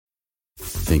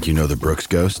Think you know the Brooks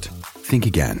Ghost? Think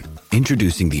again.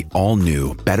 Introducing the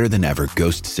all-new, better-than-ever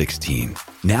Ghost 16.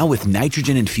 Now with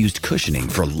nitrogen-infused cushioning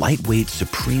for lightweight,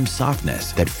 supreme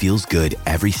softness that feels good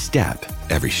every step,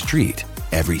 every street,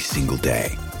 every single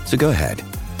day. So go ahead,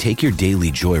 take your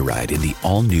daily joyride in the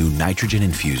all-new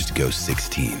nitrogen-infused Ghost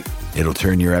 16. It'll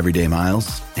turn your everyday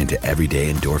miles into everyday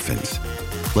endorphins.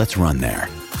 Let's run there.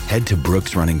 Head to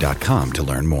brooksrunning.com to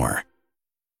learn more.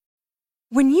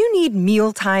 When you need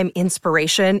mealtime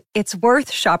inspiration, it's worth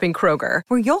shopping Kroger,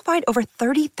 where you'll find over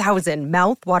 30,000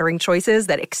 mouth-watering choices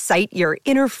that excite your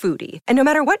inner foodie. And no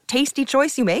matter what tasty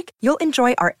choice you make, you'll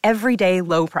enjoy our everyday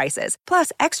low prices,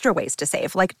 plus extra ways to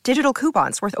save, like digital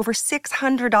coupons worth over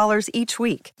 $600 each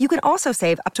week. You can also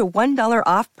save up to $1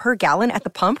 off per gallon at the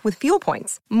pump with fuel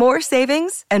points. More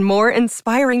savings and more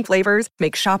inspiring flavors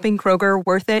make shopping Kroger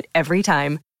worth it every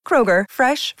time. Kroger,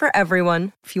 fresh for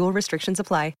everyone. Fuel restrictions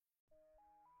apply.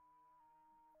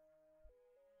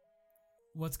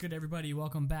 What's good, everybody?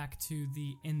 Welcome back to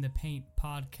the In the Paint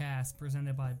podcast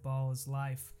presented by Ball is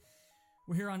Life.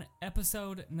 We're here on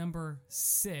episode number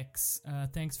 6.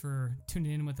 Thanks for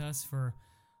tuning in with us for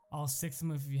all 6 of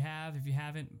them. If you have, if you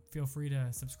haven't, feel free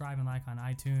to subscribe and like on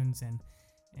iTunes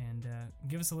and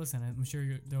give us a listen. I'm sure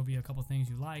there'll be a couple things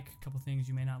you like, a couple things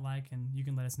you may not like, and you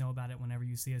can let us know about it whenever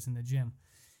you see us in the gym.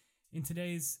 In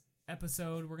today's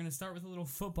episode, we're going to start with a little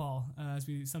football, as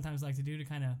we sometimes like to do to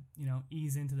kind of,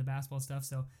 ease into the basketball stuff.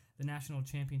 So the national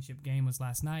championship game was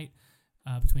last night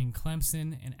between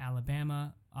Clemson and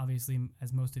Alabama. Obviously,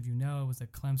 as most of you know, it was a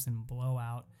Clemson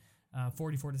blowout,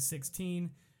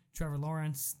 44-16. Trevor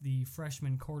Lawrence, the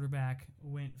freshman quarterback,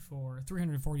 went for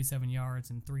 347 yards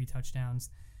and 3 touchdowns.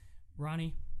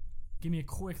 Ronnie, give me a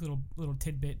quick little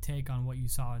tidbit take on what you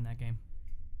saw in that game.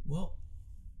 Well,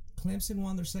 Clemson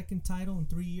won their second title in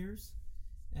 3 years.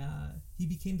 He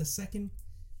became the second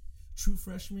true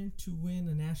freshman to win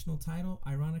a national title.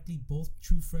 Ironically, both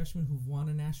true freshmen who've won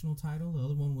a national title. The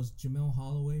other one was Jamel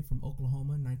Holloway from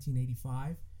Oklahoma in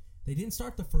 1985. They didn't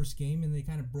start the first game, and they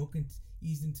kind of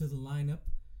eased into the lineup.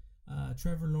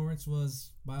 Trevor Lawrence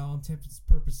was, by all intents and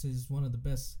purposes, one of the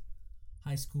best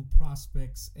high school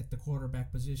prospects at the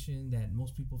quarterback position that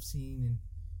most people have seen in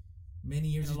many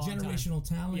years. A generational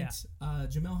talent. Yeah.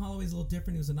 Jamel Holloway is a little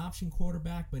different. He was an option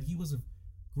quarterback, but he was a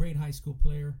great high school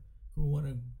player.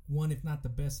 One, if not the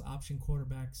best option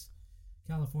quarterbacks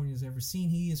California's ever seen.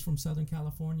 He is from Southern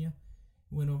California.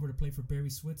 Went over to play for Barry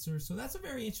Switzer. So that's a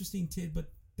very interesting tidbit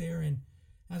there. And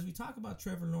as we talk about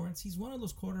Trevor Lawrence, he's one of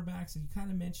those quarterbacks that you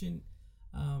kind of mentioned,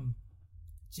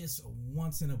 just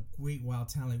once in a great wild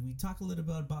talent. We talk a little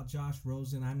bit about Josh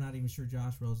Rosen. I'm not even sure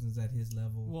Josh Rosen's at his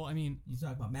level. Well, I mean, you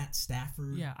talk about Matt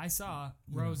Stafford. Yeah, I saw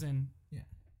Rosen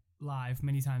live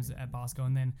many times at Bosco,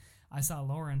 and then I saw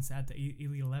Lawrence at the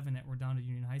Elite 11 at Redondo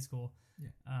Union High School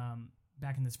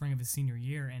back in the spring of his senior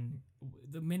year. And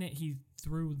the minute he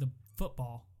threw the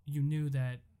football, you knew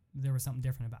that there was something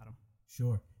different about him.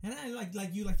 Sure, and I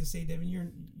like you like to say, Devin,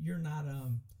 you're not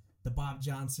the Bob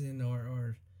Johnson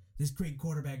or this great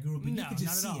quarterback guru, but you could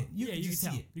just see it. You could see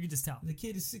it. You could just tell. The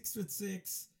kid is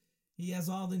 6'6". He has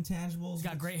all the intangibles. He's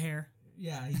got great hair.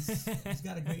 Yeah, he's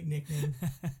got a great nickname.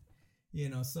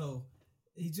 So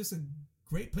he's just a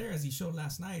great player, as he showed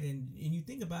last night. And you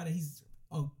think about it, he's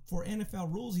for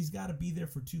NFL rules, he's got to be there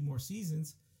for 2 more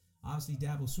seasons. Obviously,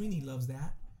 Dabo Swinney loves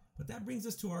that. But that brings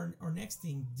us to our next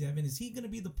thing, Devin. Is he going to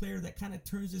be the player that kind of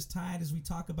turns this tide as we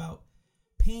talk about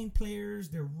paying players,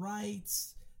 their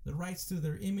rights, the rights to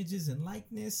their images and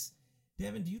likeness?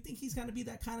 Devin, do you think he's going to be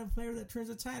that kind of player that turns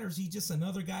the tide, or is he just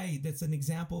another guy that's an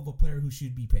example of a player who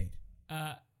should be paid?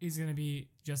 He's going to be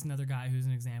just another guy who's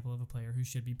an example of a player who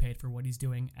should be paid for what he's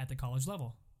doing at the college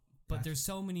level. But gotcha.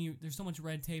 There's so much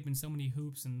red tape and so many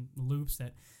hoops and loops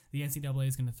that the NCAA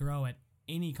is going to throw at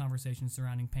any conversation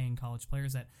surrounding paying college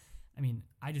players that,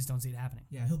 I just don't see it happening.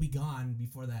 Yeah, he'll be gone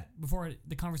before that. Before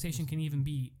the conversation can even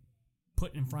be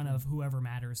put in front of whoever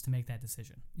matters to make that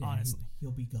decision, honestly.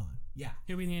 He'll be gone. Yeah.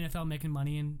 He'll be in the NFL making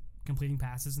money and completing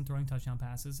passes and throwing touchdown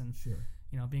passes and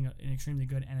being an extremely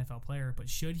good NFL player. But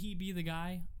should he be the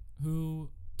guy who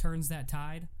turns that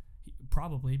tide?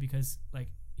 Probably, because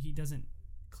he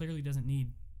clearly doesn't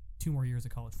need 2 more years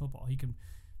of college football. He could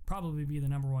probably be the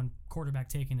number 1 quarterback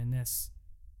taken in this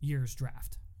year's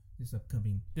draft. This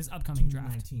upcoming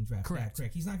draft. 2019 draft. Correct. Yeah,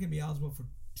 correct. He's not going to be eligible for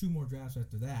 2 more drafts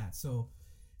after that. So,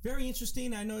 very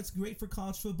interesting. I know it's great for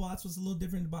college football. That's what's a little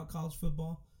different about college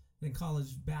football than college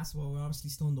basketball. We're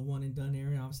obviously still in the one and done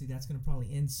area. Obviously, that's going to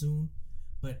probably end soon.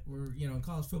 But we're, in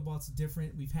college football, it's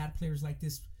different. We've had players like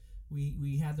this.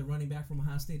 We had the running back from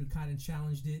Ohio State who kind of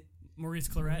challenged it. Maurice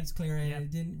Claret. Yep.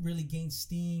 It didn't really gain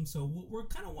steam. So we're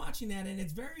kind of watching that, and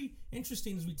it's very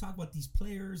interesting as we talk about these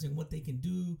players and what they can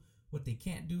do, what they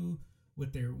can't do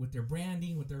with their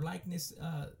branding, with their likeness.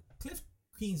 Cliff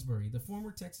Kingsbury, the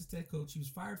former Texas Tech coach, he was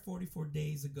fired 44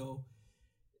 days ago.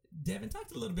 Devin, talk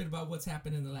a little bit about what's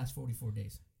happened in the last 44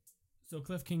 days. So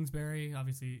Cliff Kingsbury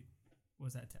obviously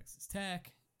was at Texas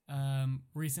Tech.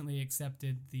 Recently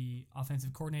accepted the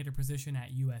offensive coordinator position at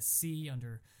USC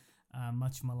under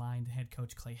much maligned head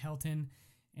coach Clay Helton,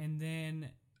 and then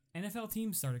NFL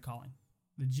teams started calling.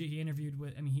 He interviewed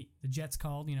with, the Jets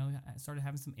called. Started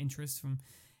having some interest from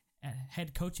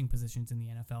head coaching positions in the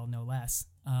NFL, no less.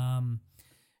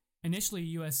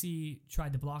 Initially, USC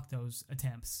tried to block those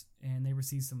attempts, and they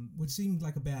received some... Which seemed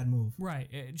like a bad move. Right.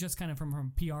 It just kind of from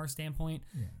a PR standpoint,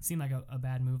 seemed like a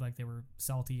bad move, like they were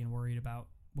salty and worried about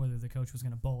whether the coach was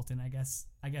going to bolt. And I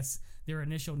guess their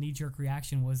initial knee-jerk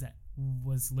reaction was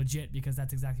legit, because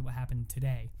that's exactly what happened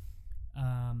today.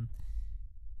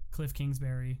 Cliff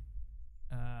Kingsbury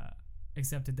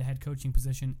accepted the head coaching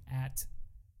position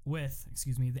with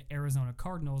the Arizona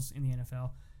Cardinals in the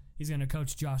NFL. He's going to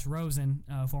coach Josh Rosen,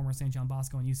 former St. John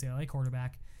Bosco and UCLA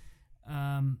quarterback.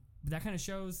 But that kind of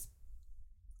shows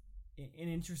an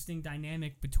interesting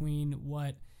dynamic between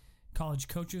what college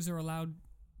coaches are allowed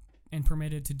and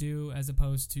permitted to do as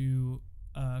opposed to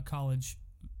a college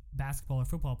basketball or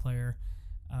football player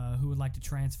who would like to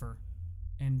transfer,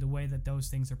 and the way that those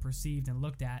things are perceived and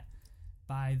looked at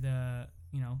by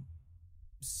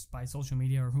by social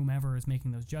media or whomever is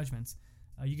making those judgments.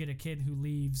 You get a kid who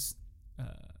leaves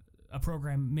a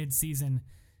program mid-season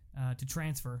to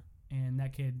transfer, and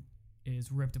that kid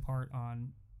is ripped apart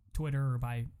on Twitter or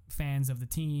by fans of the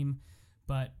team.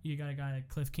 But you got a guy like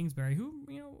Cliff Kingsbury, who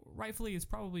rightfully is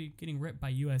probably getting ripped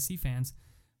by USC fans,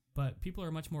 but people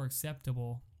are much more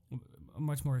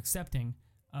accepting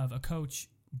of a coach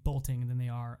bolting than they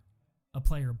are a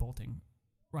player bolting.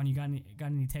 Ron, you got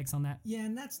any takes on that? Yeah,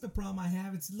 and that's the problem I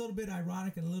have. It's a little bit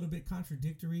ironic and a little bit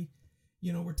contradictory.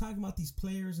 We're talking about these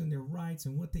players and their rights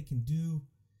and what they can do,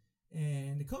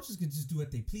 and the coaches can just do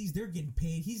what they please. They're getting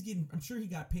paid. I'm sure he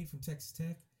got paid from Texas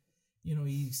Tech.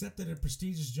 He accepted a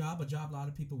prestigious job, a job a lot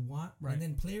of people want. Right. And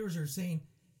then players are saying,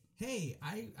 hey,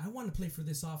 I want to play for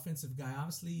this offensive guy.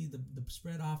 Obviously, the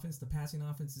spread offense, the passing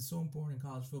offense is so important in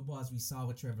college football, as we saw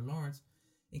with Trevor Lawrence.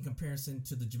 In comparison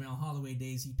to the Jamel Holloway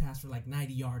days, he passed for like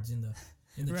 90 yards in the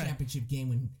right. championship game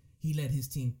when he led his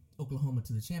team, Oklahoma,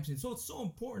 to the championship. So it's so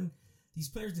important, these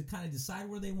players, to kind of decide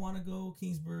where they want to go.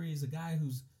 Kingsbury is a guy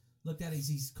who's looked at,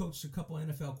 he's coached a couple of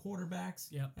NFL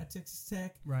quarterbacks at Texas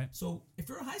Tech. Right. So if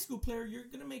you're a high school player, you're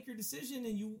going to make your decision,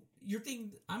 and you're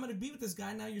thinking, I'm going to be with this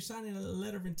guy. Now you're signing a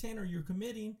letter of intent, or you're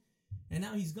committing, and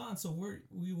now he's gone. So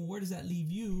where does that leave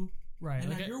you? Right. And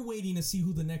now you're waiting to see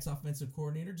who the next offensive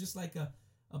coordinator, just like a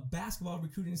basketball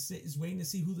recruiting is waiting to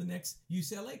see who the next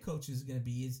UCLA coach is going to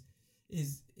be.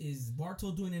 Is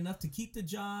Bartow doing enough to keep the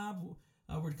job?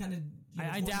 We're kind of.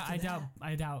 I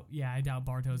doubt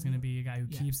Bartow is going to be a guy who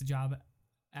keeps the job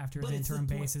after his interim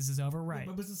basis is over. Right.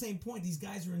 But it's the same point. These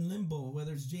guys are in limbo.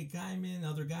 Whether it's Jake Guyman,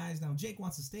 other guys. Now Jake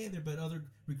wants to stay there, but other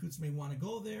recruits may want to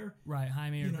go there. Right.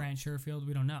 Jaime or Grant Sherfield.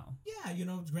 We don't know. Yeah.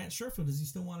 Grant Sherfield. Does he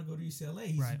still want to go to UCLA?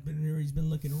 He's been there. He's been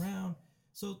looking around.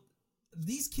 So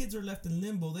these kids are left in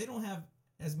limbo. They don't have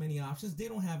as many options. They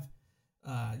don't have,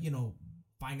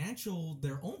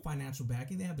 their own financial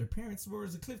backing. They have their parents.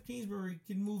 Whereas Cliff Kingsbury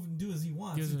can move and do as he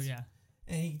wants.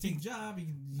 And he can take a job. He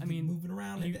can move it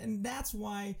around. And that's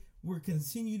why we're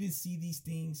continuing to see these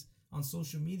things on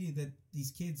social media, that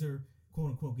these kids are, quote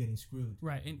unquote, getting screwed.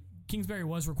 Right. And Kingsbury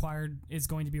is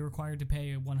going to be required to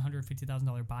pay a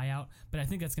 $150,000 buyout. But I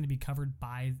think that's going to be covered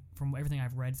from everything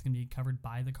I've read, it's going to be covered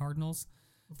by the Cardinals.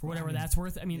 For whatever that's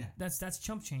worth. That's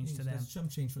chump change to them. That's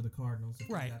chump change for the Cardinals if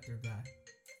they got their guy.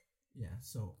 Yeah,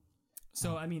 so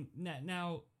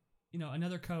now,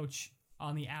 another coach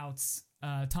on the outs,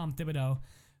 Tom Thibodeau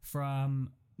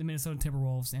from the Minnesota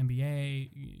Timberwolves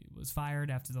NBA, was fired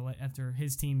after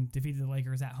his team defeated the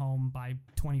Lakers at home by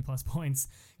 20 plus points.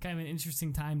 Kind of an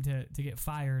interesting time to get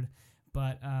fired,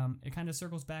 but it kind of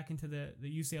circles back into the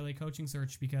UCLA coaching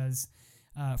search, because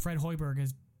Fred Hoiberg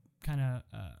has kind of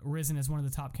risen as one of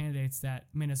the top candidates that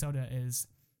Minnesota is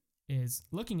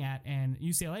looking at, and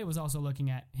UCLA was also looking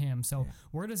at him. So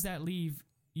where does that leave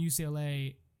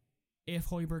UCLA if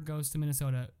Hoiberg goes to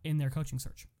Minnesota in their coaching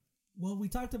search? Well, we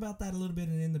talked about that a little bit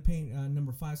in the paint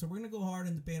number 5, so we're going to go hard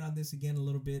in the paint on this again a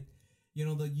little bit. The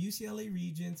UCLA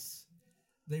Regents,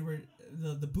 they were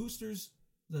the boosters,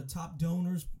 the top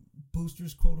donors,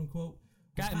 boosters, quote unquote,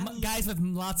 Guys with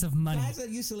lots of money. Guys at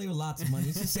UCLA with lots of money.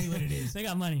 Let's just say what it is. They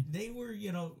got money. They were,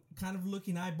 kind of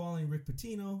eyeballing Rick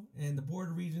Pitino and the Board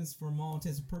of Regents for all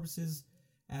intents and purposes,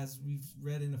 as we've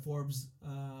read in the Forbes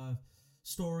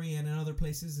story and in other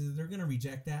places. They're going to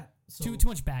reject that. So, too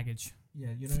much baggage.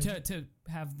 Yeah, to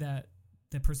have the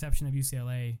perception of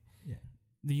UCLA,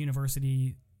 the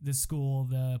university, the school,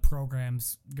 the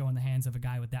programs go in the hands of a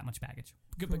guy with that much baggage.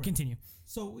 But continue.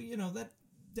 So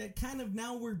that kind of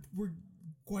now we're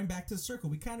going back to the circle.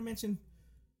 We kind of mentioned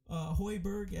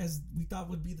Hoiberg as we thought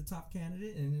would be the top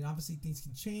candidate, and obviously things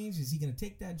can change. Is he going to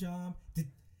take that job?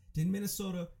 Did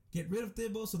Minnesota get rid of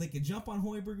Thibodeau so they could jump on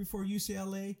Hoiberg before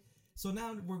UCLA? So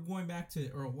now we're going back to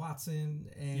Earl Watson.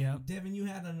 And Devin, you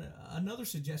had another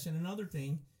suggestion, another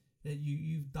thing that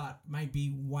you thought might be,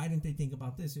 why didn't they think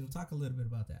about this? Talk a little bit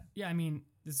about that. Yeah, I mean,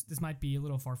 this might be a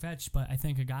little far-fetched, but I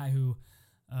think a guy who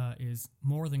is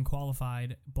more than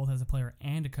qualified, both as a player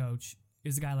and a coach,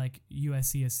 is a guy like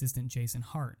USC assistant Jason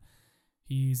Hart.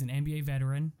 He's an NBA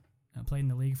veteran, played in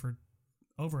the league for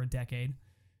over a decade,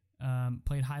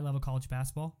 played high-level college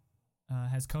basketball,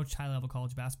 has coached high-level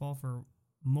college basketball for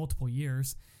multiple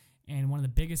years. And one of the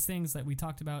biggest things that we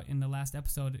talked about in the last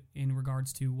episode in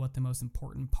regards to what the most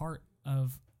important part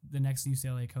of the next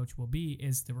UCLA coach will be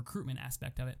is the recruitment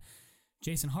aspect of it.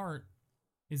 Jason Hart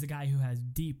is a guy who has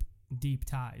deep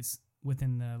ties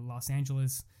within the Los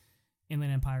Angeles,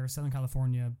 Inland Empire, Southern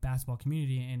California basketball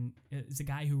community, and is a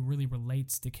guy who really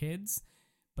relates to kids.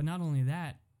 But not only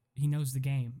that, he knows the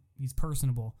game. He's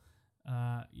personable.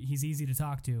 He's easy to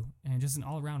talk to, and just an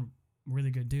all-around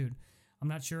really good dude. I'm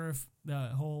not sure if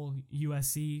the whole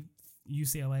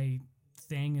UCLA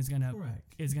thing is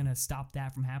gonna stop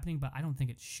that from happening, but I don't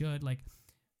think it should. Like,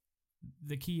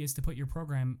 the key is to put your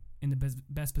program in the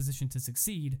best position to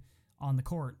succeed on the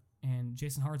court, and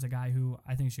Jason Hart's a guy who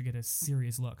I think should get a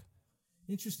serious look.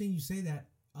 Interesting you say that.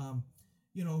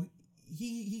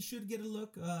 He should get a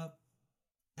look,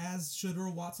 as should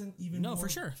Earl Watson. For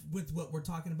sure. With what we're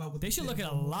talking about. They should look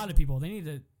at a lot of people. They need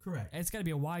to. Correct. It's got to be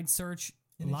a wide search.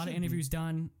 A lot of interviews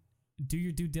done. Do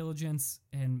your due diligence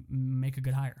and make a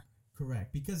good hire.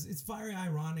 Correct. Because it's very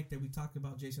ironic that we talked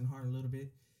about Jason Hart a little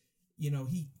bit.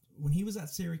 When he was at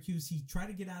Syracuse, he tried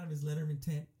to get out of his letter of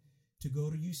intent to go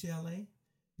to UCLA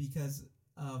because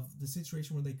of the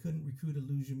situation where they couldn't recruit a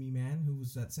Lujumi man who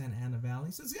was at Santa Ana Valley.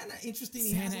 So it's kind of interesting.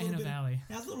 He has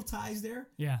little ties there.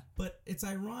 Yeah. But it's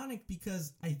ironic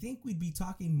because I think we'd be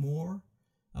talking more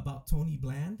about Tony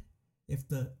Bland if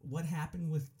what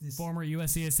happened with this former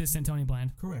USC assistant Tony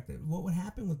Bland. Correct. What would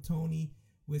happen with Tony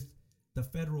with the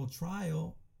federal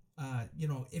trial?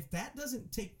 If that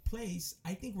doesn't take place,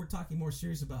 I think we're talking more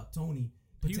serious about Tony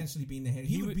potentially being the head.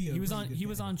 He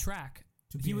was on track.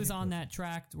 He was on that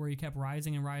track where he kept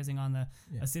rising and rising on the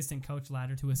assistant coach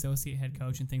ladder to associate head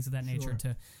coach and things of that nature.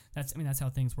 That's how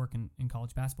things work in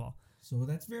college basketball. So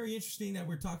that's very interesting that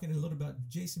we're talking a little about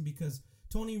Jason, because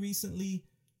Tony recently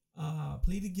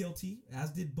pleaded guilty,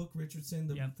 as did Book Richardson,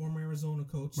 the former Arizona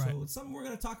coach. Right. So it's something we're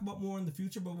going to talk about more in the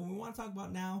future. But what we want to talk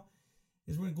about now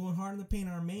is we're going hard in the paint.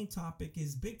 Our main topic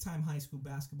is big-time high school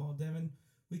basketball. Devin,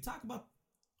 we talk about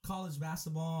college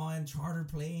basketball and charter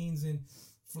planes and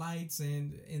flights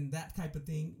and that type of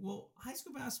thing. Well, high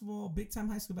school basketball, big-time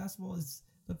high school basketball,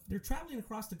 they're traveling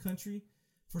across the country.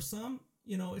 For some,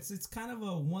 it's kind of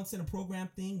a once-in-a-program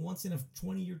thing,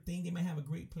 once-in-a-20-year thing. They might have a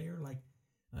great player like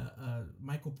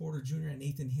Michael Porter Jr. and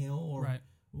Nathan Hill, or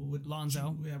with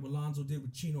Lonzo. What Lonzo did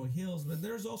with Chino Hills. But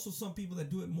there's also some people that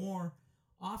do it more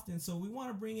often. So we want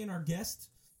to bring in our guest,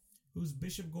 who's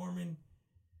Bishop Gorman,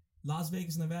 Las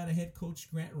Vegas, Nevada head coach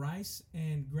Grant Rice.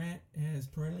 And Grant has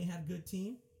perennially had a good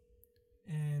team.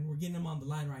 And we're getting him on the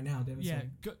line right now, Devin. Yeah.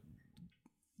 Hey, Devin.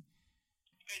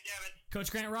 Coach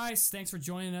Grant Rice, thanks for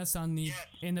joining us on the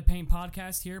In the Paint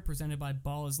podcast here, presented by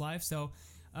Ball is Life. So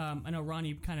I know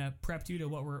Ronnie kind of prepped you to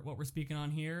what we're speaking on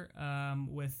here,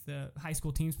 with high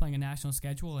school teams playing a national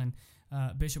schedule, and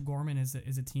Bishop Gorman is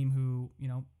a team who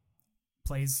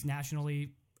plays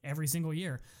nationally every single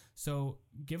year. So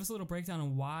give us a little breakdown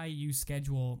on why you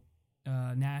schedule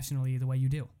nationally the way you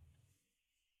do.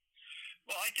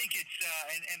 Well, I think it's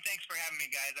and thanks for having me,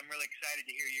 guys. I'm really excited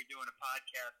to hear you're doing a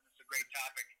podcast. It's a great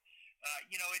topic.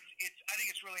 I think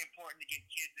it's really important to give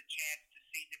kids a chance to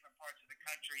see different parts of the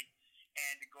country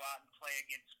and to go out and play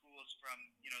against schools from,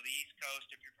 the East Coast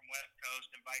if you're from West Coast,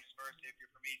 and vice versa if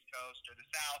you're from East Coast or the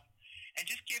South, and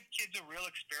just give kids a real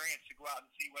experience to go out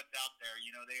and see what's out there.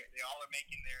 They all are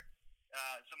making their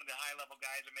some of the high-level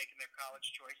guys are making their college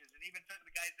choices, and even some of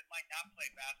the guys that might not play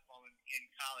basketball in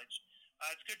college.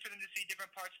 It's good for them to see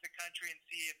different parts of the country and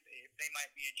see if they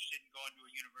might be interested in going to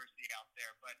a university out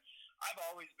there. But I've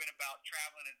always been about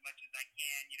traveling as much as I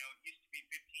can. It used to be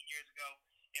 15 years ago,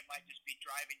 it might just be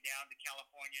driving down to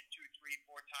California 2, 3,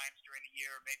 4 times during the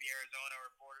year, or maybe Arizona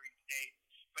or a bordering state.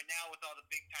 But now with all the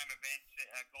big time events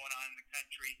going on in the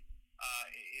country,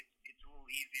 it's a little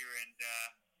easier and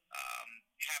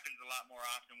happens a lot more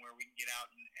often where we can get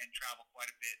out and travel quite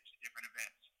a bit to different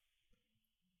events.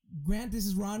 Grant, this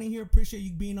is Ronnie here. Appreciate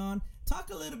you being on.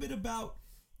 Talk a little bit about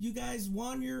you guys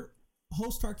won your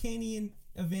Host Tarkanian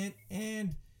event,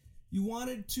 and you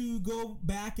wanted to go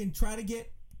back and try to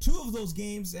get 2 of those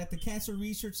games at the Cancer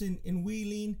Research in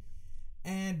Wheeling.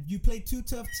 And you played 2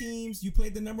 tough teams. You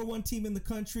played the number 1 team in the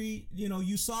country.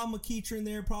 You saw McEachern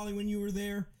there probably when you were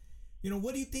there.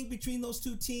 What do you think between those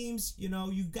 2 teams? You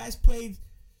guys played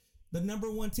the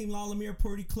number 1 team, La Lumiere,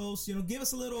 pretty close. Give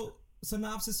us a little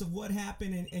synopsis of what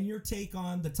happened and your take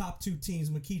on the top 2 teams,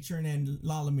 McEachern and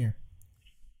La Lumiere.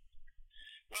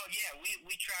 Well, yeah,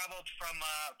 we traveled from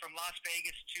Las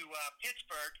Vegas to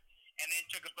Pittsburgh, and then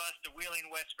took a bus to Wheeling,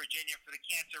 West Virginia for the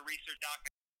Cancer Research Documentary.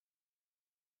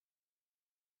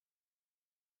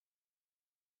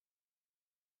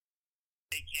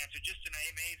 Cancer, just an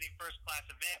amazing first-class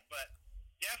event, but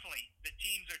definitely the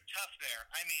teams are tough there.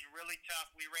 I mean, really tough.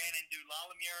 We ran into La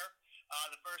Lumiere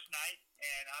the first night,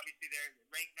 and obviously they're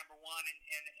ranked number 1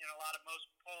 in a lot of most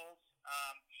polls,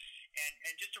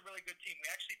 and just a really good team. We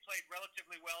actually played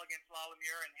relatively well against La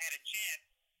Lumiere and had a chance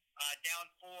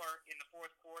down 4 in the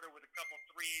fourth quarter with a couple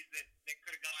threes that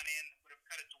could have gone in, would have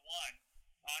cut it to 1.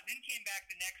 And then came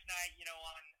back the next night,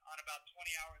 on about 20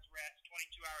 hours rest,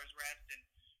 22 hours rest, and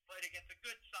played against a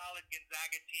good, solid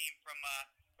Gonzaga team from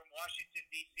Washington,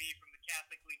 D.C., from the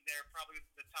Catholic League there, probably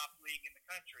the top league in the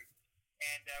country.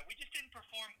 And we just didn't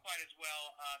perform quite as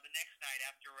well the next night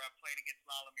after playing against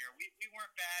La Lumiere. We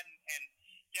weren't bad, and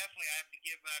definitely I have to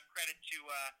give credit to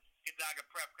Gonzaga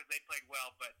Prep because they played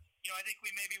well. But, I think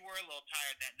we maybe were a little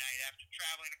tired that night after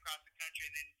traveling across the country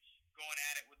and then going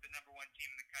at it with the number 1 team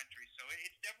in the country. So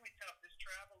it's definitely tough. This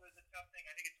travel is a tough thing.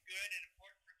 I think it's good and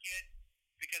important for kids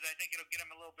because I think it'll get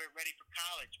them a little bit ready for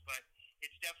college. But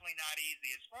it's definitely not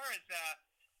easy. As far as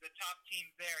the top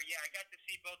teams there, yeah, I got to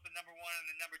see both the number 1 and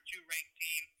the number 2 ranked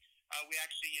team. We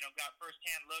actually, got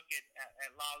firsthand look at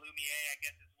La Lumiere, I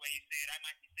guess is the way you say it. I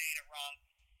might be saying it wrong.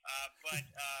 But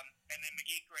and then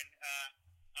McEachern,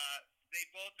 they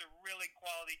both are really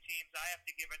quality teams. I have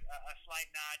to give a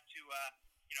slight nod to,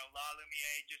 La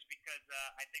Lumiere just because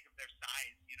I think of their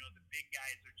size. The big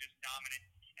guys are just dominant,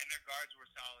 and their guards were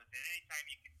solid. And anytime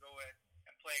you can go and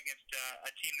play against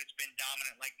a team that's been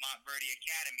dominant like Montverde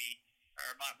Academy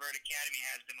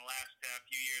has been the last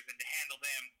few years, and to handle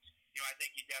them, I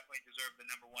think you definitely deserve the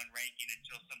number 1 ranking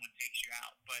until someone takes you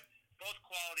out. But both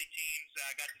quality teams,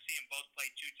 I got to see them both play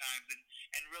 2 times,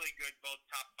 and really good, both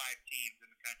top 5 teams in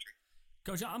the country.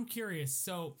 Coach, I'm curious.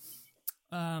 So,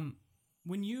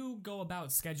 when you go about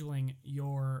scheduling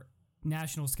your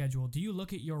national schedule, do you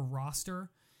look at your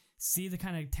roster, see the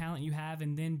kind of talent you have,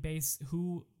 and then base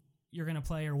who you're going to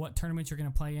play or what tournaments you're going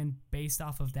to play in based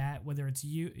off of that, whether it's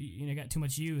you got too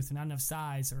much youth and not enough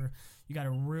size, or you got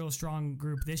a real strong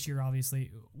group this year,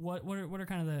 obviously. What are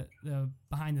kind of the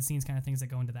behind-the-scenes kind of things that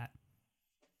go into that?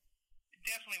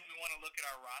 Definitely we want to look at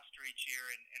our roster each year,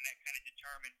 and that kind of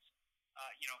determines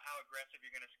how aggressive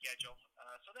you're going to schedule.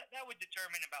 So that would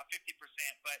determine about 50%.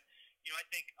 But, I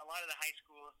think a lot of the high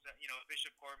schools,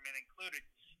 Bishop Gorman included,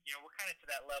 we're kind of to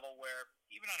that level where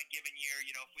even on a given year,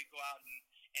 if we go out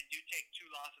and do take 2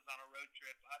 losses on a road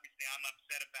trip, obviously I'm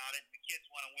upset about it and the kids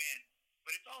want to win.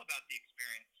 But it's all about the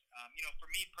experience. For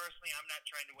me personally, I'm not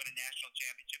trying to win a national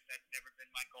championship. That's never been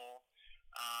my goal.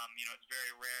 It's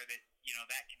very rare that,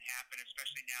 that can happen,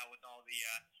 especially now with all the,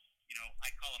 I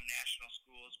call them national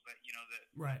schools, but,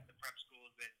 the prep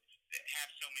schools that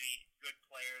have so many good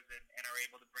players and are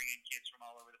able to bring in kids from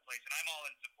all over the place. And I'm all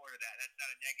in support of that. That's not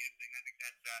a negative thing. I think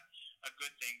that's a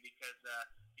good thing because,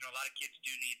 a lot of kids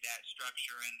do need that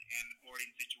structure and boarding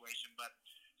situation. But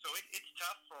so it's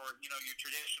tough for, your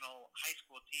traditional high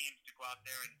school teams to go out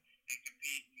there and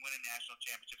compete and win a national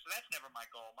championship. So that's never my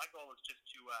goal. My goal is just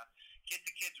to get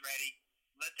the kids ready,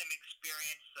 let them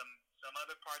experience some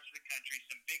other parts of the country,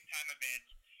 some big-time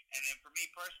events. And then for me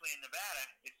personally in Nevada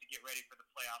is to get ready for the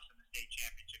playoffs and the state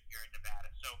championship here in Nevada.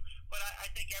 So, but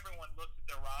I think everyone looks at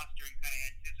their roster and kind of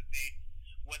anticipates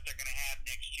what they're going to have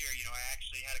next year. I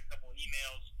actually had a couple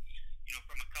emails,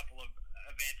 from a couple of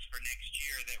events for next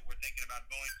year that we're thinking about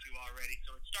going to already.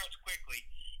 So it starts quickly,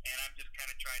 and I'm just kind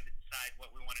of trying to decide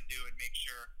what we want to do and make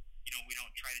sure, we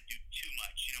don't try to do too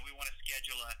much. We want to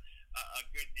schedule a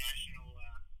good national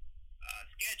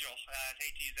schedule. I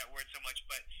hate to use that word so much,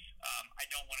 but I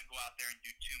don't want to go out there and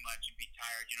do too much and be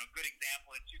tired. Good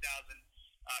example in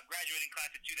Graduating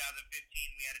class of 2015,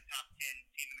 we had a top 10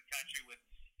 team in the country with,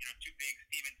 two big,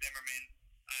 Steven Zimmerman,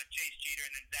 Chase Jeter,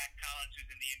 and then Zach Collins, who's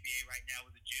in the NBA right now,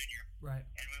 was a junior. Right.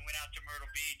 And we went out to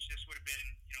Myrtle Beach. This would have been,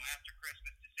 after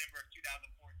Christmas, December of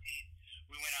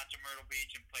 2014. We went out to Myrtle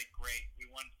Beach and played great. We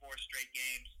won 4 straight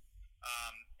games.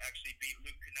 Actually beat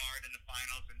Luke Kennard in the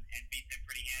finals and beat them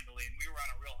pretty handily. And we were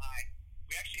on a real high.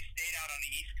 We actually stayed out on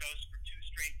the East Coast for 2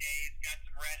 straight days, got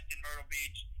some rest in Myrtle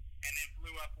Beach, and then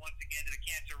flew up once again to the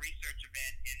cancer research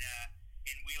event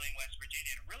in Wheeling, West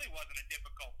Virginia. And it really wasn't a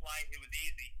difficult flight. It was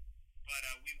easy. But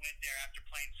we went there after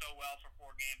playing so well for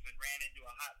 4 games and ran into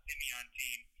a hot Simeon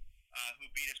team who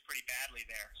beat us pretty badly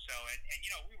there. So, and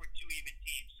we were 2 even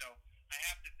teams. So I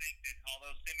have to think that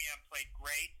although Simeon played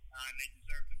great and they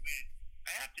deserved to win,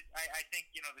 I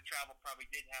think, the travel probably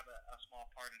did have a small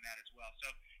part in that as well. So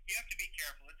you have to be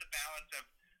careful. It's a balance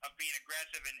of being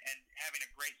aggressive and having a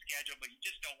great schedule, but you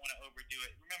just don't want to overdo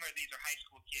it. Remember, these are high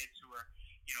school kids who are,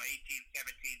 18,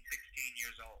 17, 16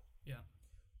 years old. Yeah.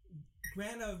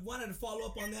 Grant, I wanted to follow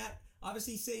up on that.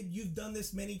 Obviously, you say you've done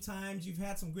this many times. You've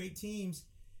had some great teams.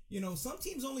 Some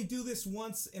teams only do this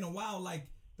once in a while, like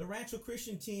the Rancho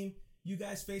Christian team you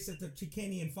guys face at the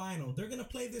Chicanian Final. They're going to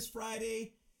play this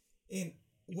Friday in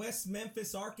West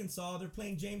Memphis, Arkansas. They're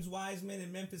playing James Wiseman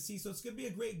and Memphis C, so it's going to be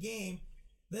a great game.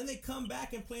 Then they come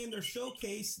back and play in their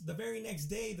showcase the very next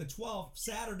day, the 12th,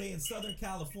 Saturday in Southern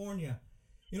California.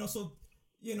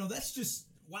 That's just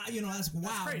wow. That's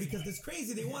wow, because it's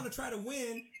crazy. They want to try to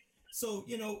win. So,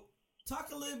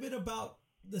 talk a little bit about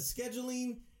the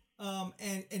scheduling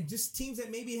and just teams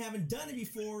that maybe haven't done it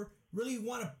before really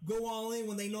want to go all in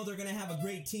when they know they're going to have a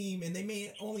great team and they may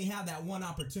only have that one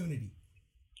opportunity.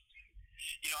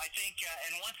 I think,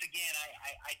 and once again,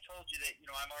 I told you that,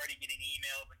 I'm already getting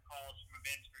emails and calls from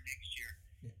events for next year.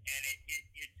 Yeah. And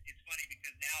it's funny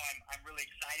because now I'm really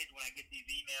excited when I get these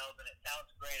emails, and it sounds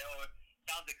great. Oh, it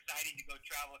sounds exciting to go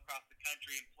travel across the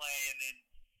country and play.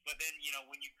 But then,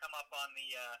 when you come up on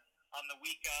the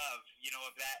week of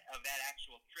that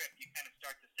actual trip, you kind of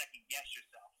start to second guess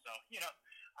yourself. So,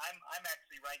 I'm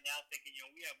actually right now thinking,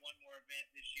 we have one more event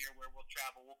this year where we'll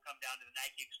travel. We'll come down to the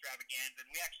Nike Extravaganza, and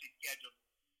we actually scheduled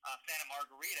Santa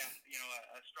Margarita,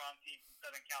 a strong team from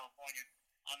Southern California,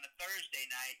 on the Thursday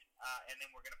night, and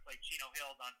then we're going to play Chino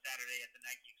Hills on Saturday at the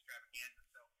Nike Extravaganza.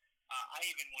 So I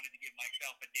even wanted to give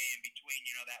myself a day in between,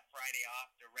 that Friday off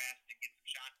to rest and get some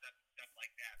shots up and stuff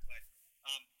like that. But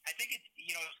I think it's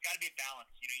got to be a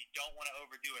balance. You don't want to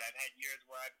overdo it. I've had years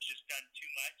where I've just done too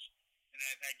much, and then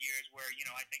I've had years where,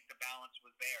 I think the balance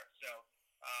was there. So,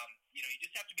 you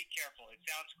just have to be careful. It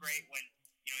sounds great when,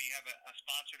 you have a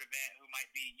sponsored event who might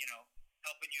be,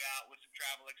 helping you out with some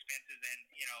travel expenses and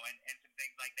some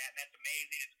things like that. And that's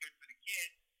amazing. It's good for the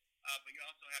kids, but you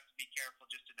also have to be careful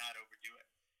just to not overdo it.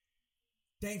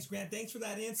 Thanks, Grant. Thanks for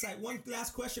that insight. One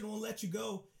last question, and we'll let you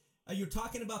go. You're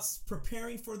talking about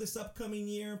preparing for this upcoming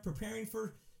year, preparing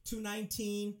for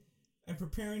 2019, and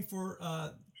preparing for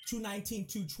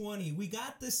 2019-2020. We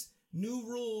got this new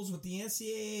rules with the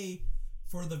NCAA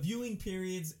for the viewing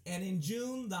periods, and in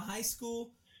June, the high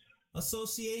school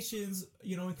associations,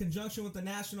 in conjunction with the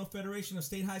National Federation of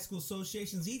State High School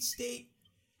Associations, each state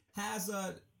has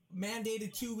a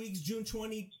mandated 2 weeks, June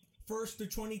 21st to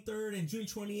 23rd and June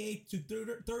 28th to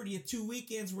 30th, 2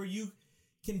 weekends where you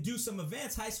can do some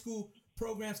events. High school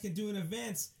programs can do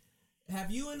events. Have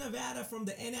you in Nevada from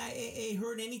the NIAA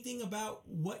heard anything about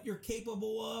what you're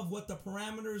capable of, what the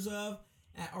parameters of,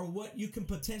 or what you can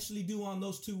potentially do on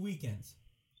those 2 weekends?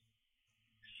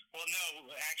 Well, no,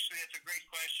 actually, that's a great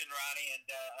question, Ronnie, and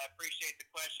I appreciate the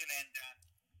question, and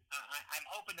I'm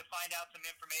hoping to find out some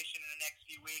information in the next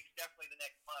few weeks, definitely the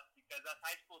next month, because us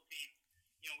high school teams,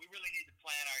 we really need to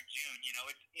plan our June.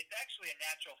 It's actually a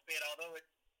natural fit, although it's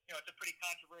a pretty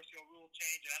controversial rule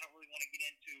change, and I don't really want to get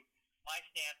into my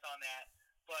stance on that.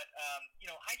 But,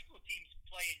 high school teams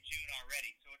play in June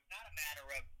already, so it's not a matter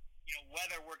of,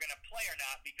 whether we're going to play or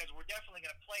not, because we're definitely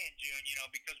going to play in June,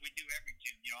 because we do every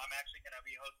June. I'm actually going to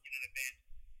be hosting an event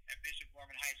at Bishop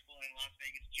Gorman High School in Las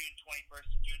Vegas, June 21st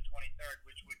to June 23rd,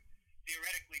 which would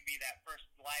theoretically be that first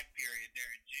live period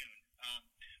there in June.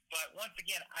 But once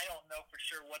again, I don't know for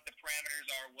sure what the parameters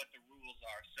are, what the rules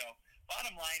are. So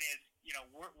bottom line is,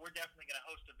 we're definitely going to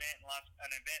host an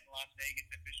event in Las Vegas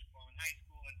at Bishop Gorman High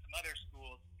School and some other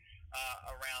schools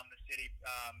around the city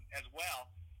as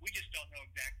well. We just don't know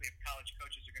exactly if college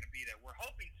coaches are going to be there. We're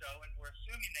hoping so, and we're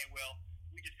assuming they will.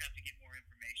 We just have to get more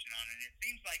information on it. And it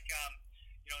seems like,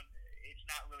 it's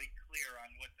not really clear on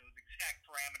what those exact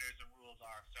parameters and rules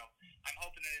are. So I'm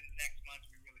hoping that in the next months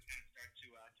we really kind of start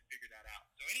to figure that out.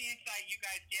 So any insight you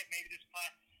guys get, maybe this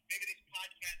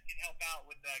podcast can help out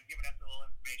with giving us a little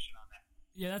information on that.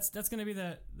 Yeah, that's going to be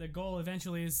the goal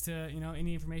eventually, is to,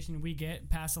 any information we get,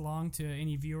 pass along to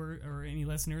any viewer or any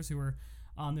listeners who are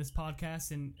on this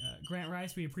podcast. And Grant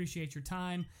Rice, we appreciate your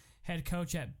time. Head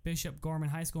coach at Bishop Gorman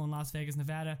High School in Las Vegas,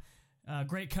 Nevada.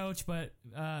 Great coach, but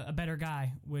a better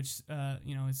guy, which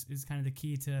is kind of the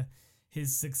key to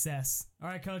his success. All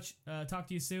right, Coach. Talk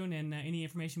to you soon, and any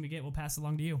information we get, we'll pass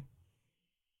along to you.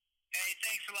 Hey,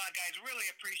 thanks a lot, guys. Really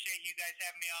appreciate you guys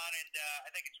having me on, and I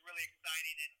think it's really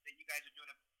exciting that you guys are doing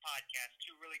a podcast.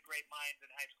 Two really great minds in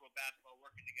high school basketball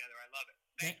working together. I love it.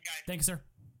 Thanks, guys. Thank you, sir.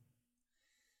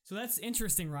 So that's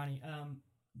interesting, Ronnie.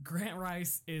 Grant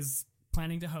Rice is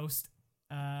planning to host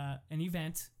an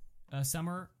event, a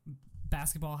summer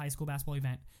high school basketball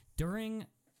event during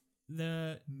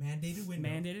the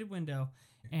mandated window,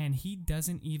 and he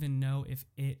doesn't even know if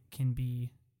it can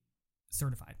be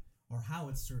certified. Or how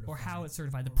it's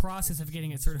certified. The process of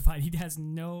getting it certified. He has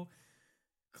no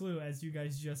clue, as you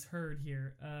guys just heard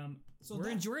here. We're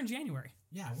in January.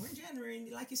 Yeah, we're in January. And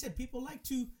like you said, people like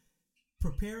to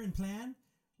prepare and plan.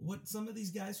 What some of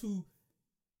these guys who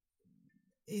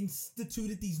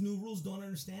instituted these new rules don't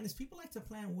understand is people like to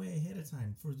plan way ahead of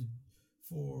time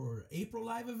for April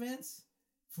live events,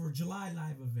 for July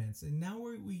live events. And now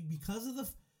we because of the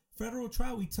federal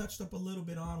trial we touched up a little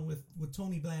bit on with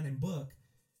Tony Bland and Book,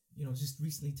 just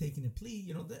recently taking a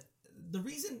plea, the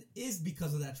reason is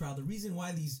because of that trial. The reason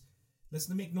why let's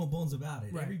make no bones about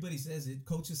it. Right. Everybody says it.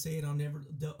 Coaches say it on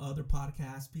the other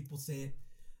podcasts. People say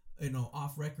it,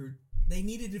 off record. They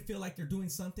needed to feel like they're doing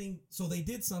something, so they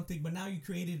did something, but now you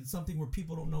created something where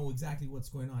people don't know exactly what's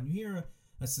going on. You hear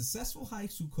a successful high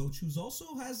school coach who's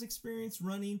also has experience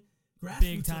running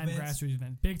big time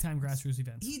grassroots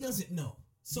events. He doesn't know.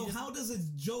 So how does a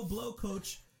Joe Blow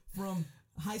coach from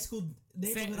high school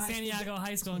San Diego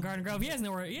High School in Garden Grove, he has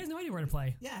no idea where to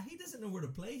play. Yeah, he doesn't know where to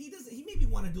play. He maybe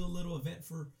want to do a little event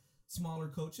for smaller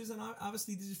coaches, and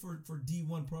obviously this is for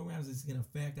D1 programs. It's going to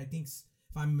affect, I think,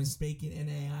 if I'm mistaken,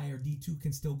 NAI or D2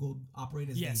 can still go operate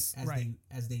as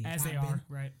they are.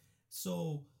 Right.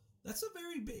 So that's a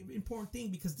very important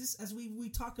thing, because this, as we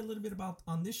talk a little bit about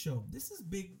on this show, this is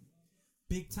big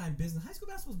time business. High school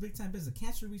basketball is big time business.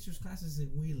 Cancer research classes in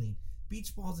Wheeling,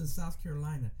 beach balls in South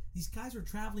Carolina. These guys are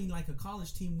traveling like a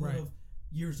college team would have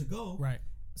years ago. Right.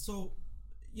 So,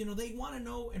 they want to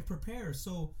know and prepare.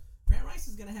 So Grant Rice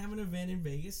is going to have an event in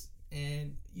Vegas,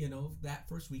 and that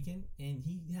first weekend, and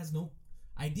he has no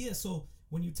idea. So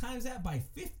when you times that by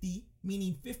 50,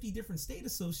 meaning 50 different state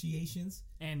associations,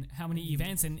 and how many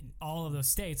events in all of those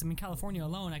states. I mean, California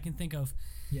alone, I can think of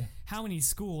how many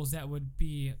schools that would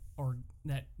be, or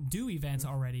that do events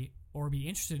already, or be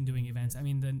interested in doing events. I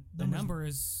mean, the number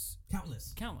is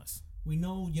countless. We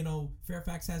know,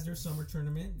 Fairfax has their summer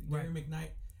tournament. Gary McKnight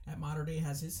at Mater Dei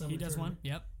has his summer tournament. He does one,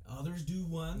 yep. Others do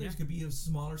one. There could be a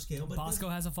smaller scale. But Bosco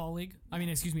has a fall league.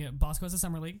 Bosco has a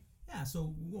summer league. Yeah,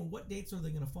 so what dates are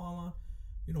they going to fall on?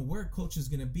 Where coach is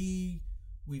going to be.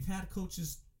 We've had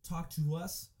coaches talk to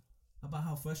us about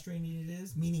how frustrating it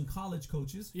is, meaning college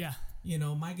coaches. Yeah.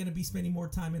 Am I going to be spending more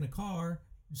time in a car,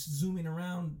 just zooming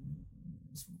around,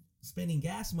 spending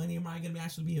gas money? Am I going to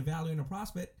actually be evaluating a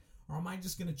prospect? Or am I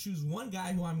just going to choose one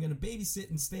guy who I'm going to babysit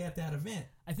and stay at that event?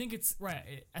 I think it's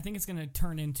right. I think it's going to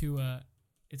turn into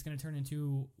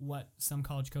what some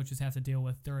college coaches have to deal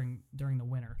with during the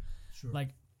winter. Sure. Like,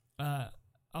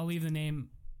 I'll leave the name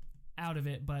out of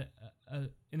it, but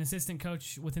an assistant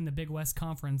coach within the Big West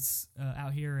Conference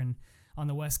out here and on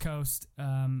the West Coast,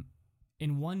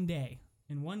 in one day,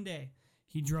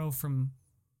 he drove from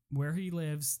where he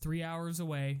lives 3 hours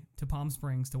away to Palm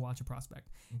Springs to watch a prospect.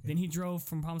 Okay. Then he drove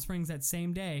from Palm Springs that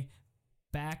same day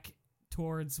back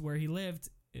towards where he lived,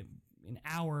 an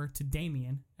hour to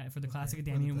Damien for the Classic of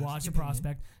Damien, watched a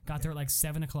prospect, got there at like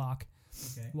 7 o'clock,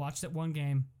 watched that one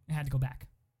game, and had to go back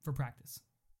for practice.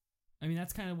 I mean,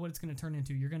 that's kind of what it's going to turn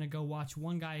into. You're going to go watch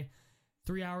one guy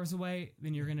 3 hours away,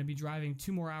 then you're going to be driving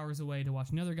 2 more hours away to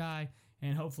watch another guy,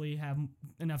 and hopefully have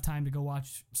enough time to go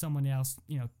watch someone else,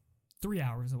 3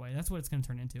 hours away. That's what it's going to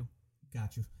turn into.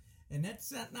 Got you. And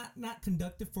that's not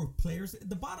conductive for players.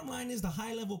 The bottom line is the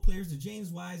high-level players, the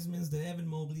James Wisemans, the Evan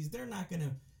Mobleys, it's not going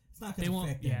to affect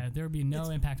them. Yeah, there will be no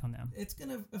impact on them. It's going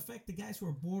to affect the guys who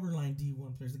are borderline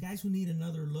D1 players, the guys who need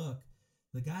another look,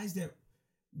 the guys that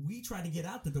we try to get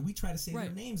out there, that we try to say their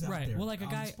names out there. Well, like on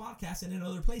this podcast and in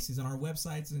other places, on our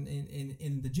websites and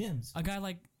in the gyms. A guy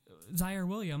like Zaire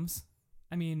Williams,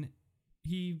 I mean,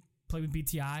 he played with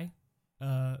BTI,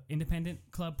 independent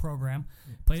club program,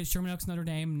 played at Sherman Oaks Notre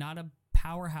Dame, not a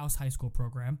powerhouse high school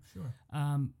program. Sure.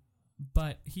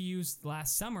 But he used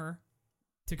last summer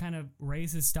to kind of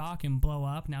raise his stock and blow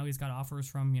up. Now he's got offers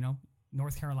from,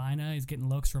 North Carolina. He's getting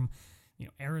looks from,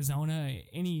 Arizona,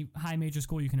 any high major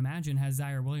school you can imagine has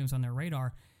Zaire Williams on their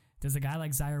radar. Does a guy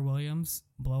like Zaire Williams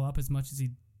blow up as much as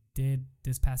he did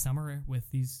this past summer with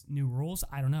these new rules?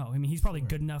 I don't know. I mean, he's probably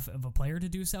good enough of a player to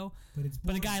do so,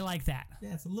 but a guy like that.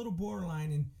 Yeah, it's a little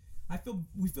borderline, and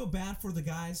we feel bad for the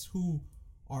guys who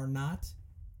are not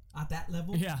at that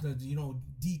level. Yeah. High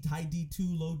D2,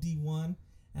 low D1.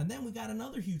 And then we got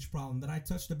another huge problem that I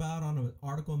touched about on an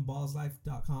article on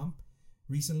ballslife.com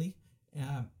recently.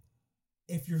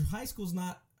 If your high school's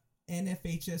not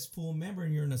NFHS full member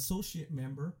and you're an associate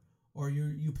member, or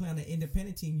you play on an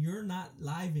independent team, you're not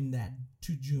live in that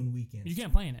 2 June weekend. You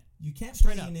can't play in it. You can't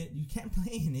Straight play up. in it. You can't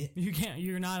play in it. You can't.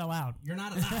 You're not allowed. You're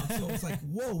not allowed. So it's like,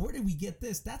 whoa, where did we get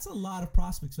this? That's a lot of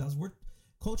prospects.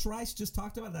 Coach Rice just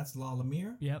talked about. That's La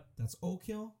Lemire. Yep. That's Oak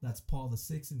Hill. That's Paul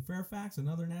VI in Fairfax,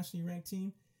 another nationally ranked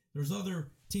team. There's other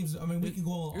teams. I mean, we can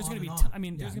go there's on gonna and be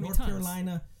on. there's gonna North be tons.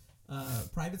 Carolina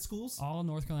private schools. All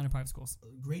North Carolina private schools.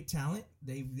 Great talent.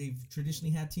 They've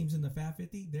traditionally had teams in the Fab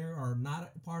 50. They are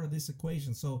not a part of this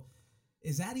equation. So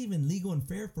is that even legal and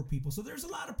fair for people? So there's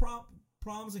a lot of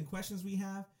problems and questions we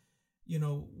have.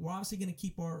 We're obviously going to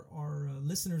keep our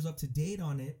listeners up to date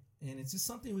on it. And it's just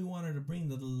something we wanted to bring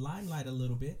to the limelight a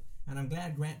little bit. And I'm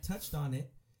glad Grant touched on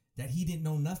it, that he didn't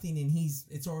know nothing and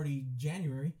it's already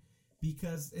January,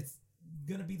 because it's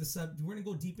going to be we're going to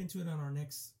go deep into it on our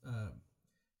next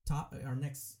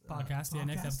podcast.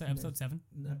 Next episode 7.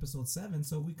 Episode 7.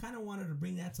 So we kind of wanted to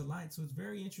bring that to light. So it's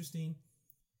very interesting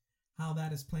how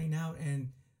that is playing out.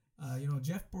 And,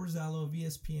 Jeff Borzello of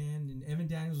ESPN and Evan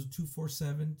Daniels of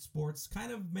 247 Sports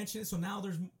kind of mentioned it. So now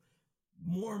there's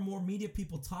more and more media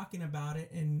people talking about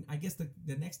it. And I guess the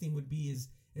next thing would be is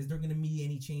there going to be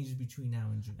any changes between now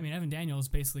and June? I mean, Evan Daniels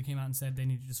basically came out and said they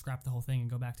needed to scrap the whole thing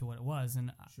and go back to what it was.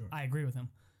 And Sure. I agree with him.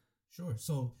 Sure.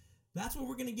 So that's what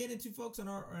we're going to get into, folks, in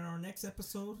our next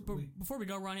episode. But before we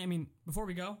go, Ronnie,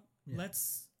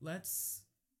 let's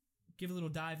give a little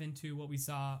dive into what we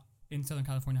saw in Southern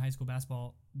California high school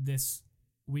basketball this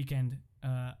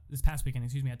past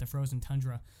weekend, at the Frozen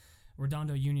Tundra,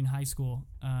 Redondo Union High School,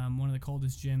 one of the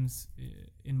coldest gyms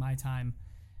in my time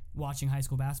watching high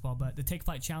school basketball. But the Take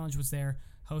Flight Challenge was there,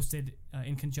 hosted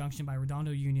in conjunction by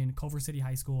Redondo Union, Culver City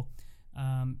High School,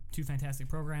 2 fantastic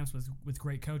programs with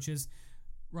great coaches.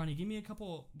 Ronnie, give me a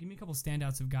couple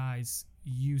standouts of guys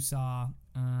you saw.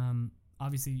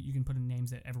 Obviously, you can put in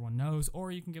names that everyone knows,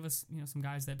 or you can give us some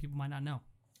guys that people might not know.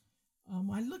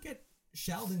 I look at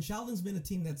Sheldon. Sheldon's been a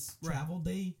team that's traveled.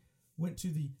 Right. They went to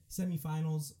the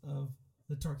semifinals of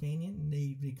the Tarkanian, and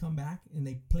they come back and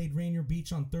they played Rainier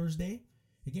Beach on Thursday.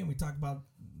 Again, we talk about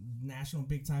national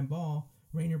big time ball.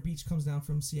 Rainier Beach comes down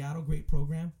from Seattle, great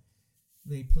program.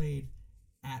 They played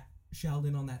at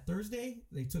Sheldon on that Thursday.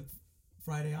 They took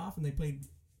Friday off and they played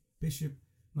Bishop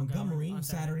Montgomery on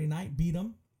Saturday night, beat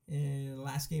them in the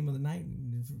last game of the night.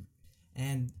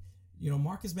 And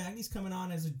Marcus Bagley's coming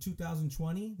on as a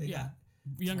 2020. They got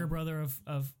younger brother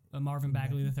of Marvin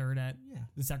Bagley III at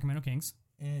the Sacramento Kings.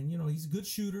 And he's a good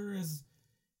shooter and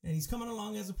he's coming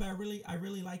along as a player. I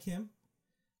really like him.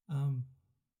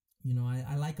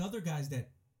 I like other guys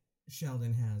that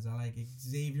Sheldon has. I like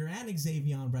Xavier and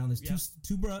Xavion Brown. There's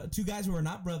two guys who are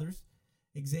not brothers.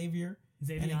 Xavier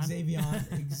and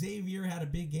Xavion. Xavier had a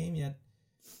big game. He had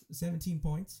 17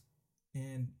 points.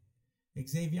 And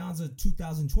Xavion's a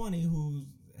 2020 who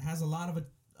has a lot of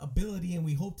ability, and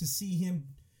we hope to see him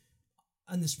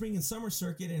on the spring and summer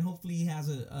circuit, and hopefully he has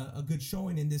a good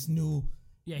showing in this new.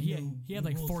 Yeah, he had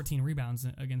like 14 rebounds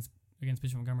against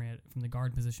Bishop Montgomery from the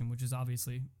guard position, which is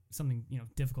obviously something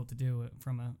difficult to do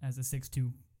as a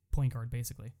 6'2" point guard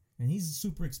basically. And he's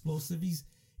super explosive.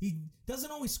 He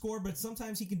doesn't always score, but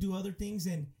sometimes he can do other things.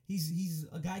 And he's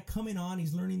a guy coming on.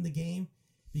 He's learning the game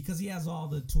because he has all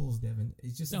the tools, Devin.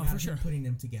 It's just a matter of putting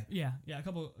them together. Yeah. A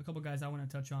couple guys I want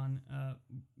to touch on.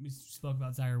 We spoke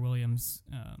about Zaire Williams,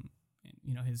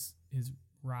 his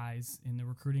rise in the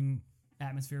recruiting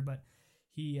atmosphere, but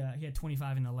he had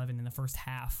 25 and 11 in the first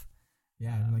half.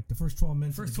 Yeah, like the first 12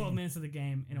 minutes. First 12 minutes of the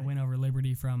game in a win over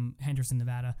Liberty from Henderson,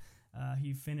 Nevada.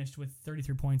 He finished with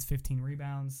 33 points, 15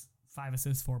 rebounds, 5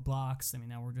 assists, 4 blocks. I mean,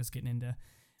 now we're just getting into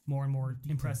more and more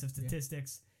impressive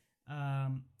statistics.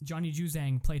 Johnny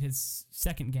Juzang played his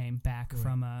second game back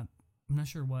from I'm not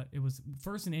sure what it was.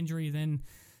 First an injury, then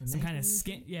some kind of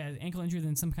ankle injury,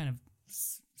 then some kind of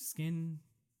skin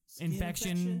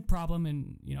infection problem,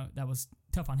 and that was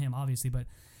tough on him, obviously. But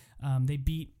they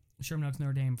beat Sherman Oaks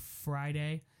Notre Dame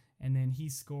Friday, and then he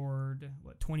scored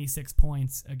 26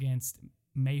 points against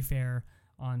Mayfair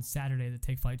on Saturday, the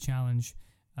Take Flight Challenge.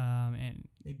 And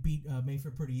they beat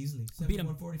Mayfield pretty easily.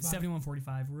 71-45.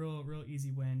 71-45. Real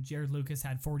easy win. Jared Lucas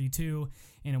had 42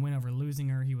 in a win over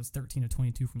Lusinger. He was 13 of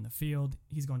 22 from the field.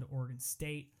 He's going to Oregon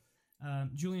State.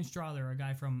 Julian Strother, a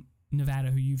guy from Nevada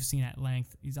who you've seen at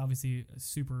length. He's obviously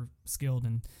super skilled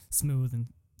and smooth and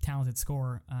talented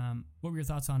scorer. What were your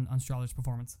thoughts on Strother's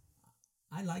performance?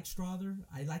 I like Strother.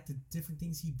 I like the different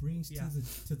things he brings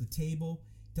to the table.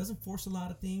 Doesn't force a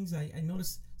lot of things. I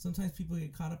notice sometimes people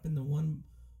get caught up in the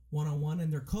one-on-one,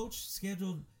 and their coach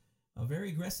scheduled very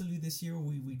aggressively this year.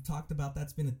 We talked about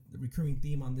that's been a recurring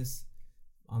theme on this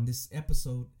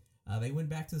episode. They went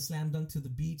back to the slam dunk to the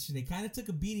beach. They kind of took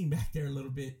a beating back there a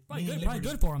little bit. Probably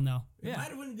good for them, though. It might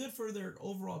have been good for their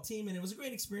overall team, and it was a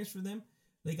great experience for them.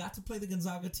 They got to play the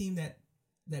Gonzaga team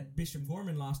that Bishop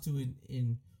Gorman lost to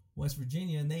in West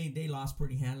Virginia, and they lost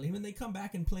pretty handily. And they come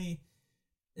back and play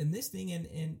in this thing,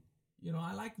 and you know,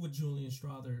 I like what Julian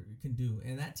Strother can do,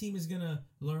 and that team is going to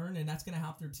learn, and that's going to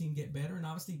help their team get better. And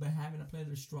obviously, by having a player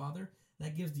like Strother,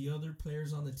 that gives the other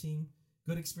players on the team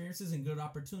good experiences and good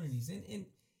opportunities. And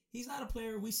he's not a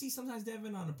player. We see sometimes,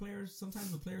 Devin, on the players,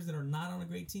 sometimes with players that are not on a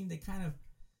great team, they kind of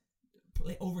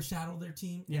overshadow their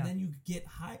team, and then you get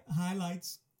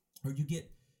highlights, or you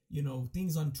get, you know,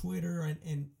 things on Twitter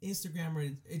and Instagram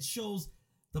where it shows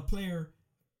the player,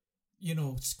 you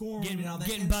know, scoring and all that,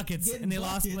 getting buckets, and they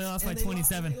lost by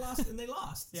 27. They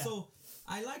lost. Yeah. So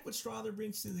I like what Strother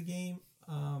brings to the game.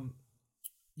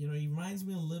 You know, he reminds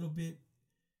me a little bit,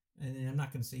 and I'm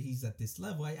not going to say he's at this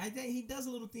level. I think he does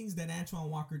a little things that Antoine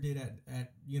Walker did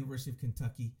at University of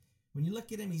Kentucky. When you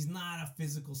look at him, he's not a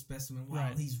physical specimen. Wow,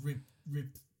 right. He's ripped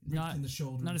in the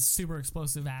shoulder. Not a super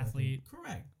explosive athlete.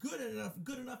 Correct. Good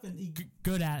enough, and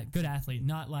good athlete.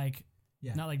 Not like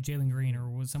Jalen Green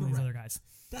or some of these other guys.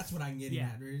 That's what I'm getting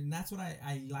at, and that's what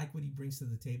I like what he brings to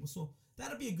the table. So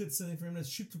that'll be a good ceiling for him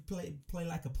to play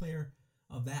like a player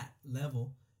of that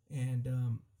level,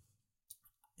 and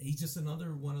he's just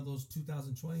another one of those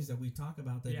 2020s that we talk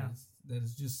about that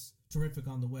is just terrific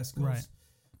on the West Coast. Right.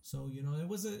 So, you know, it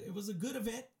was a good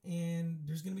event, and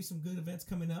there's going to be some good events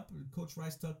coming up. Coach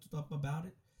Rice talked up about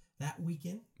it that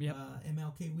weekend,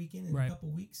 MLK weekend in a couple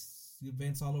weeks. The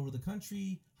events all over the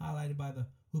country, highlighted by the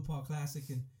Hoop Hall Classic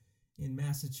in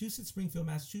Massachusetts, Springfield,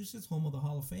 Massachusetts, home of the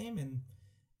Hall of Fame. And,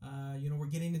 you know, we're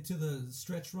getting into the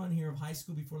stretch run here of high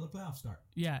school before the playoffs start.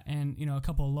 Yeah, and, you know, a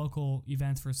couple of local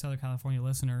events for Southern California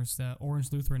listeners. The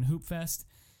Orange Lutheran Hoop Fest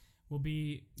will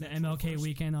be the MLK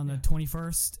weekend on the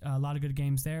 21st. A lot of good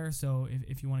games there. So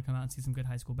if you want to come out and see some good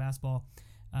high school basketball,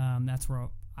 that's where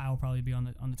I'll probably be on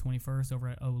the 21st over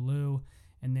at Olu.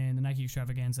 And then the Nike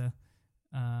Extravaganza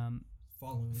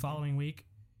following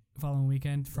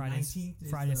weekend, Friday,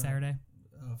 Saturday.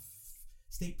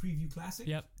 State Preview Classic.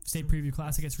 Yep, State Preview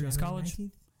Classic at Rios College.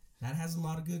 19th. That has a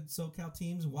lot of good SoCal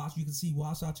teams. You can see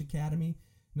Wasatch Academy,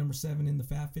 number 7 in the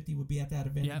Fab 50, would be at that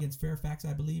event against Fairfax,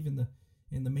 I believe, in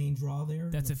the main draw there.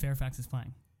 That's if Fairfax is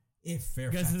playing. If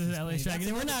Fairfax is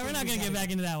playing. We're not going to get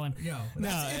back into that one. No.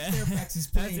 If Fairfax is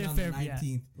playing on the 19th.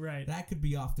 Yeah, right. That could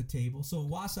be off the table. So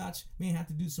Wasatch may have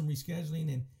to do some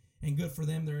rescheduling, and good for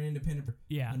them. They're an independent.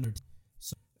 Yeah.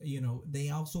 So, you know,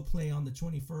 they also play on the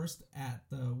 21st at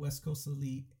the West Coast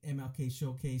Elite MLK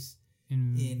Showcase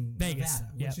in Vegas,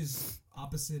 Nevada, which is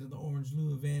opposite of the Orange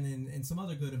Lou event and some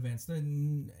other good events.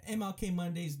 Then MLK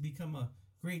Mondays become a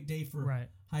great day for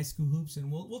high school hoops,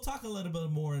 and we'll talk a little bit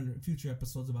more in future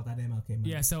episodes about that MLK Monday.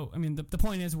 Yeah, so I mean the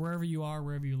point is, wherever you are,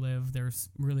 wherever you live, there's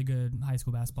really good high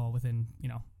school basketball within, you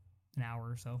know, an hour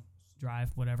or so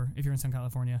drive, whatever. If you're in Southern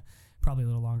California, probably a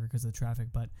little longer because of the traffic,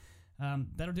 but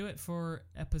that'll do it for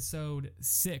episode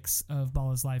 6 of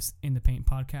Ball is Life's In the Paint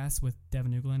podcast with Devin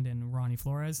Newgland and Ronnie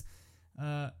Flores.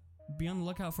 Be on the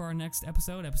lookout for our next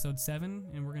episode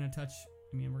 7, and we're going to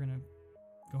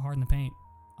go hard in the paint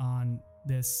on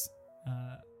this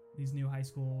these new high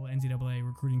school NCAA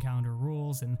recruiting calendar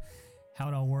rules and how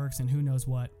it all works and who knows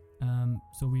what.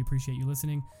 So we appreciate you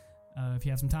listening. If you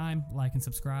have some time, like and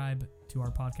subscribe to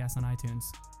our podcast on iTunes.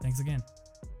 Thanks again.